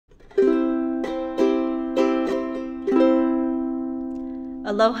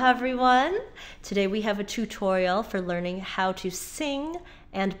Aloha everyone! Today we have a tutorial for learning how to sing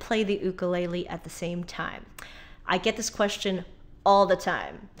and play the ukulele at the same time. I get this question all the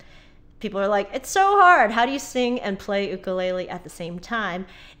time. People are like, it's so hard. How do you sing and play ukulele at the same time?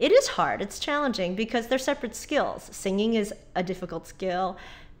 It is hard, it's challenging because they're separate skills. Singing is a difficult skill.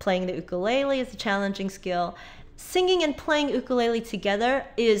 Playing the ukulele is a challenging skill. Singing and playing ukulele together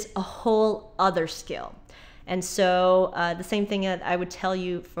is a whole other skill. And so the same thing that I would tell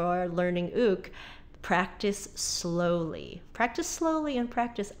you for learning uke, practice slowly. Practice slowly and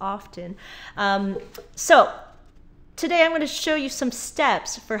practice often. So today I'm going to show you some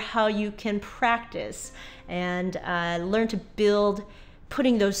steps for how you can practice and learn to build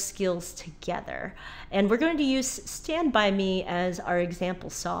putting those skills together. And we're going to use Stand By Me as our example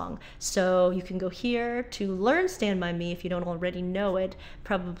song. So you can go here to learn Stand By Me if you don't already know it.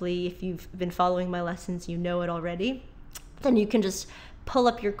 Probably if you've been following my lessons, you know it already. Then you can just pull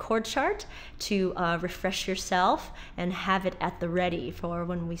up your chord chart to refresh yourself and have it at the ready for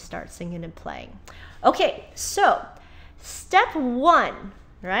when we start singing and playing. Okay, so step one,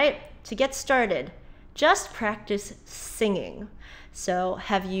 right? To get started, just practice singing. So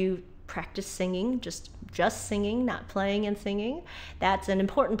have you practiced singing, just singing, not playing and singing? That's an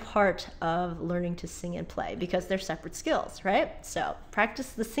important part of learning to sing and play because they're separate skills, right? So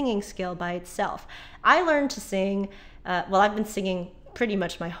practice the singing skill by itself. I learned to sing, well, I've been singing pretty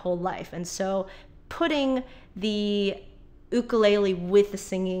much my whole life. And so putting the ukulele with the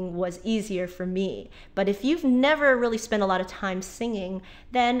singing was easier for me. But if you've never really spent a lot of time singing,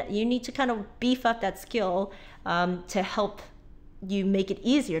 then you need to kind of beef up that skill to help you make it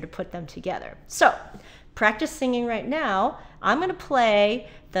easier to put them together. So practice singing right now. I'm going to play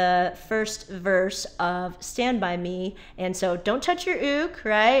the first verse of Stand By Me. And so don't touch your uke,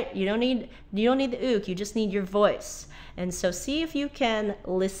 right? You don't need the uke, you just need your voice. And so see if you can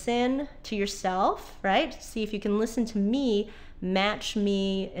listen to yourself, right? See if you can listen to me, match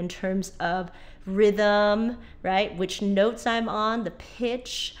me in terms of rhythm, right? Which notes I'm on, the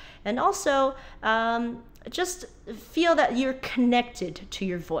pitch, and also just feel that you're connected to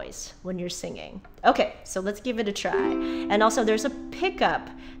your voice when you're singing. Okay, so let's give it a try. And also there's a pickup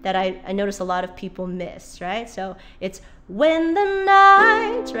that I notice a lot of people miss, right? So it's when the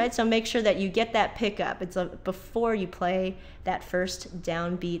night, right? So make sure that you get that pickup. It's before you play that first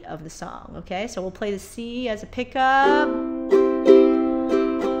downbeat of the song, okay? So we'll play the C as a pickup.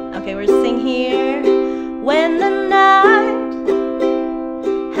 Okay, we're gonna sing here. When the night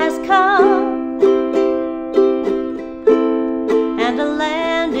has come and the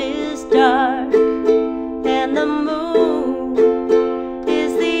land is dark and the moon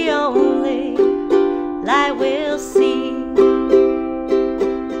is the only light we'll see.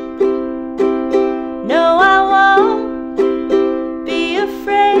 No, I won't be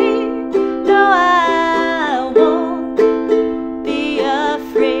afraid. No, I won't be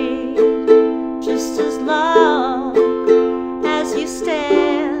afraid. Just as long as you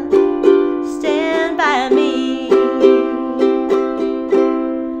stand by me.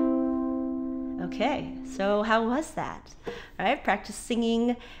 Okay, so how was that? All right, practice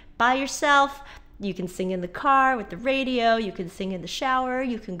singing by yourself. You can sing in the car with the radio, you can sing in the shower,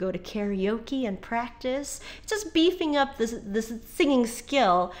 you can go to karaoke and practice. Just beefing up this singing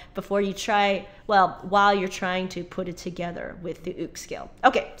skill before you try, well, while you're trying to put it together with the uke skill.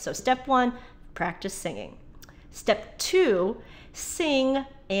 Okay, so step one, practice singing. Step two, sing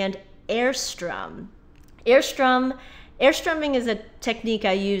and airstrum. Airstrumming is a technique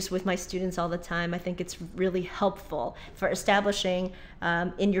I use with my students all the time. I think it's really helpful for establishing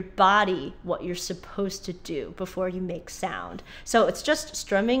in your body what you're supposed to do before you make sound. So it's just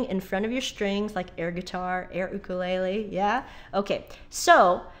strumming in front of your strings like air guitar, air ukulele, yeah? Okay,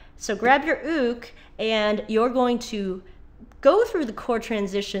 so grab your uke and you're going to go through the chord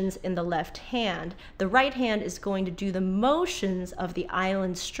transitions in the left hand. The right hand is going to do the motions of the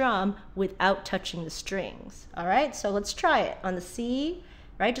island strum without touching the strings. All right, so let's try it. On the C,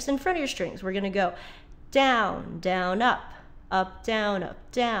 right, just in front of your strings, we're gonna go down, down, up, down,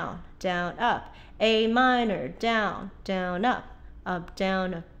 down, down, up. A minor, down, down, up,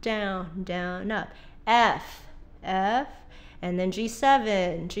 down, down, down, up. F, F, and then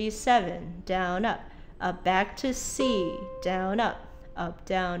G7, G7, down, up. Up, back to C, down, up,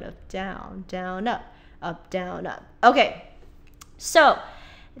 down, down, down, up, down, up. Okay, so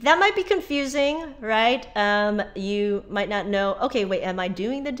that might be confusing, right? You might not know, okay, wait, am I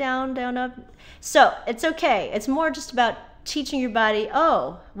doing the down, down, up? So it's okay. It's more just about teaching your body,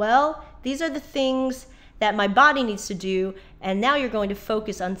 oh, well, these are the things that my body needs to do, and now you're going to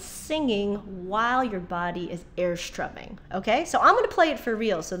focus on singing while your body is air strumming, okay? So I'm gonna play it for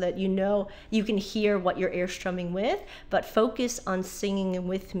real so that you know, you can hear what you're air strumming with, but focus on singing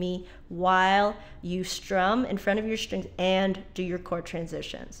with me while you strum in front of your strings and do your chord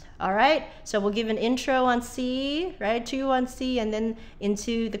transitions, all right? So we'll give an intro on C, right? 2 on C, and then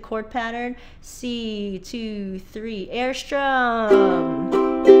into the chord pattern. C, 2, 3, air strum.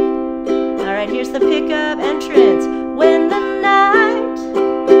 All right, here's the pickup entrance. When the night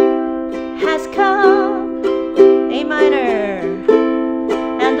has come, A minor,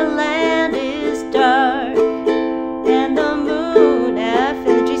 and the land is dark, and the moon, F,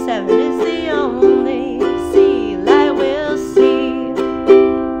 and the G7 is the only sea light we'll see.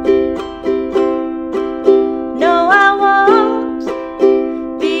 No, I won't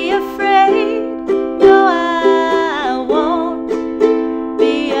be afraid. No, I won't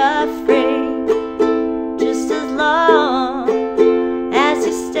be afraid. Just as long as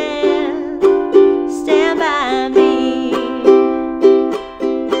you stand by me.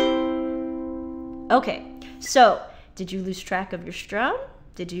 Okay, so did you lose track of your strum?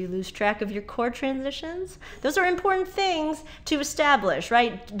 Did you lose track of your chord transitions? Those are important things to establish,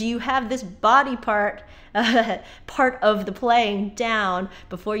 right? Do you have this body part, part of the playing down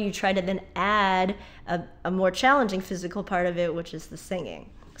before you try to then add a more challenging physical part of it, which is the singing?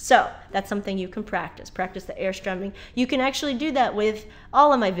 So that's something you can practice. Practice the air strumming. You can actually do that with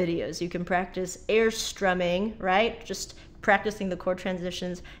all of my videos. You can practice air strumming, right? Just practicing the chord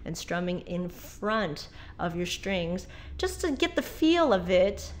transitions and strumming in front of your strings just to get the feel of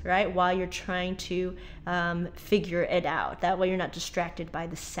it, right, while you're trying to figure it out. That way you're not distracted by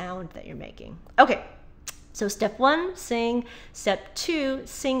the sound that you're making. Okay, so step 1, sing. Step 2,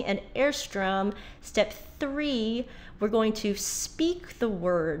 sing and air strum. Step 3, we're going to speak the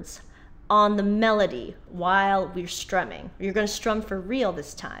words on the melody while we're strumming. You're going to strum for real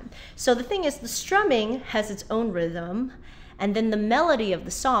this time. So the thing is, the strumming has its own rhythm, and then the melody of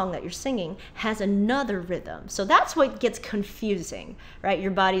the song that you're singing has another rhythm. So that's what gets confusing, right?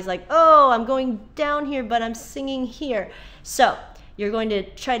 Your body's like, oh, I'm going down here, but I'm singing here. So you're going to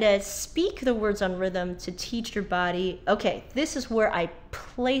try to speak the words on rhythm to teach your body, okay, this is where I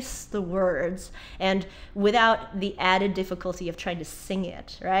place the words, and without the added difficulty of trying to sing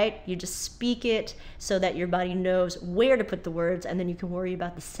it, right? You just speak it so that your body knows where to put the words, and then you can worry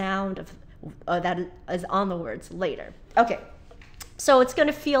about the sound of that is on the words later. Okay, so it's going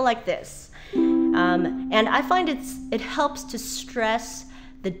to feel like this, and I find it helps to stress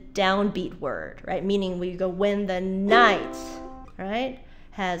the downbeat word, right? Meaning we go, when the night, right,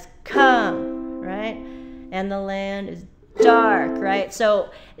 has come, right, and the land is dark, right? So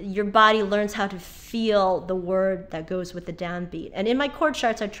your body learns how to feel the word that goes with the downbeat. And in my chord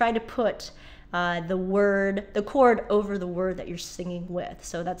charts, I try to put the chord over the word that you're singing with.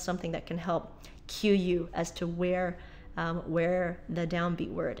 So that's something that can help cue you as to where the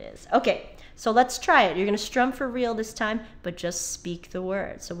downbeat word is. Okay, so let's try it. You're gonna strum for real this time, but just speak the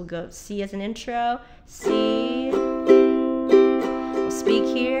word. So we'll go C as an intro, C. We'll speak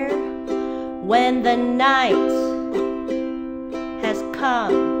here. When the night has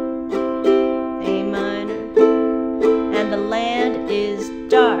come, A minor, and the land is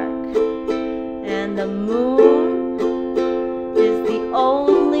dark, and the moon is the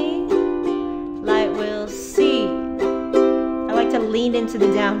only light we'll see. I like to lean into the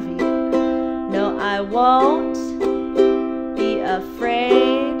downbeat. No, I won't be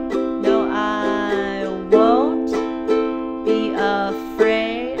afraid. No, I won't be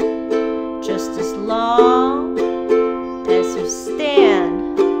afraid. Just as long as you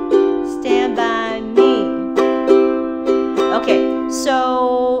stand by me. Okay,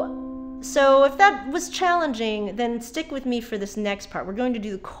 so if that was challenging, then stick with me for this next part. We're going to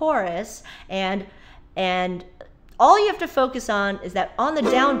do the chorus, and all you have to focus on is that on the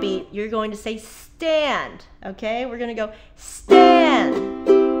downbeat, you're going to say stand, okay? We're gonna go stand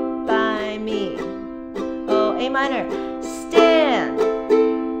by me. Oh, A minor, stand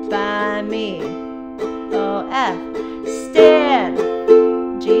by me. Oh, F, stand,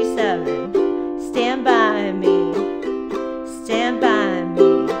 G7, stand by me, stand by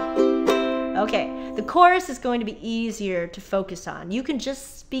me. Okay, the chorus is going to be easier to focus on. You can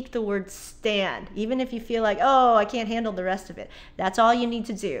just speak the word stand, even if you feel like, oh, I can't handle the rest of it. That's all you need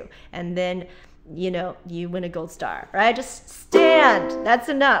to do. And then, you know, you win a gold star, right? Just stand, that's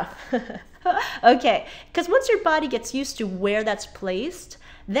enough. Okay, because once your body gets used to where that's placed,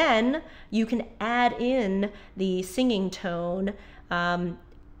 then you can add in the singing tone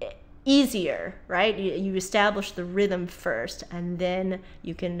easier, right? You establish the rhythm first, and then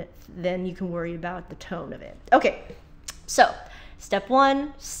you can worry about the tone of it. Okay, so step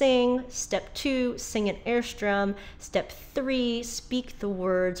 1, sing. Step 2, sing an Airstrum. Step 3, speak the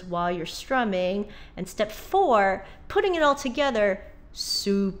words while you're strumming. And step 4, putting it all together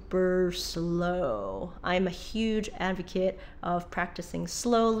super slow. I'm a huge advocate of practicing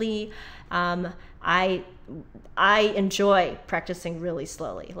slowly. I enjoy practicing really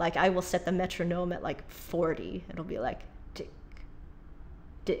slowly. Like, I will set the metronome at like 40. It'll be like tick,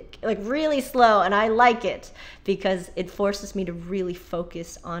 tick, like really slow, and I like it because it forces me to really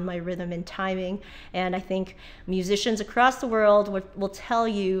focus on my rhythm and timing. And I think musicians across the world will tell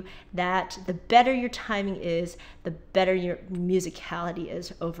you that the better your timing is, the better your musicality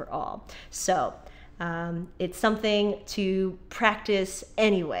is overall. So it's something to practice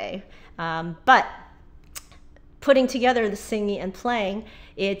anyway. But putting together the singing and playing,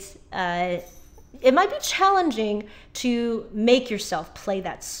 it might be challenging to make yourself play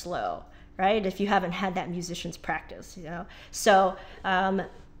that slow, right? If you haven't had that musician's practice, you know. So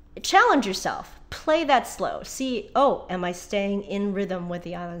challenge yourself, play that slow. See, oh, am I staying in rhythm with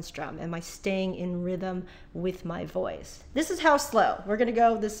the island strum? Am I staying in rhythm with my voice? This is how slow. We're gonna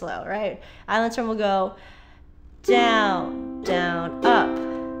go this slow, right? Island strum will go down, down, up,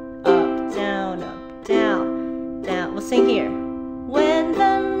 down, up, down, down. We'll sing here. When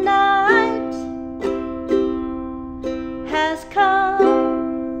the night has come,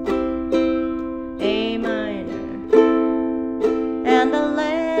 A minor, and the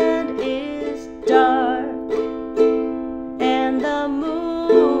land is dark, and the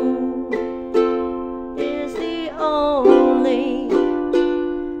moon is the only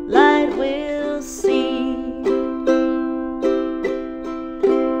light we'll see.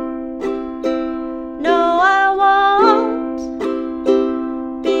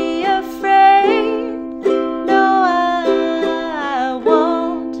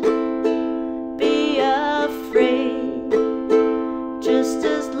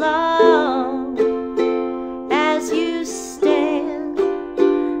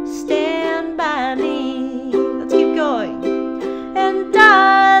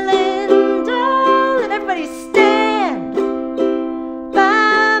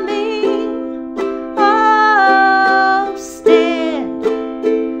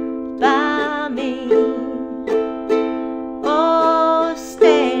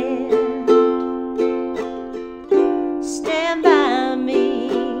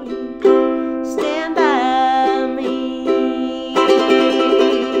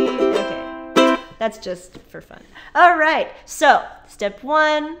 That's just for fun. All right, so step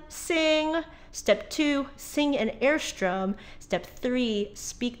 1, sing. Step 2, sing an Airstrum. Step 3,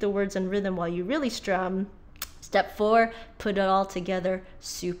 speak the words and rhythm while you really strum. Step 4, put it all together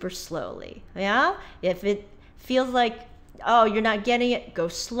super slowly. Yeah? If it feels like, oh, you're not getting it, go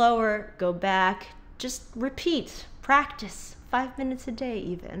slower, go back. Just repeat, practice. 5 minutes a day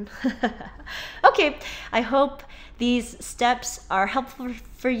even. Okay, I hope these steps are helpful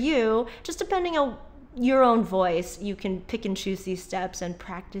for you. Just depending on your own voice, you can pick and choose these steps and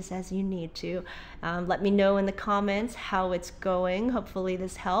practice as you need to. Let me know in the comments how it's going. Hopefully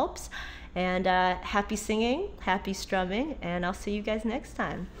this helps. And happy singing, happy strumming, and I'll see you guys next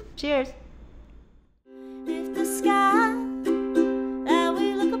time. Cheers.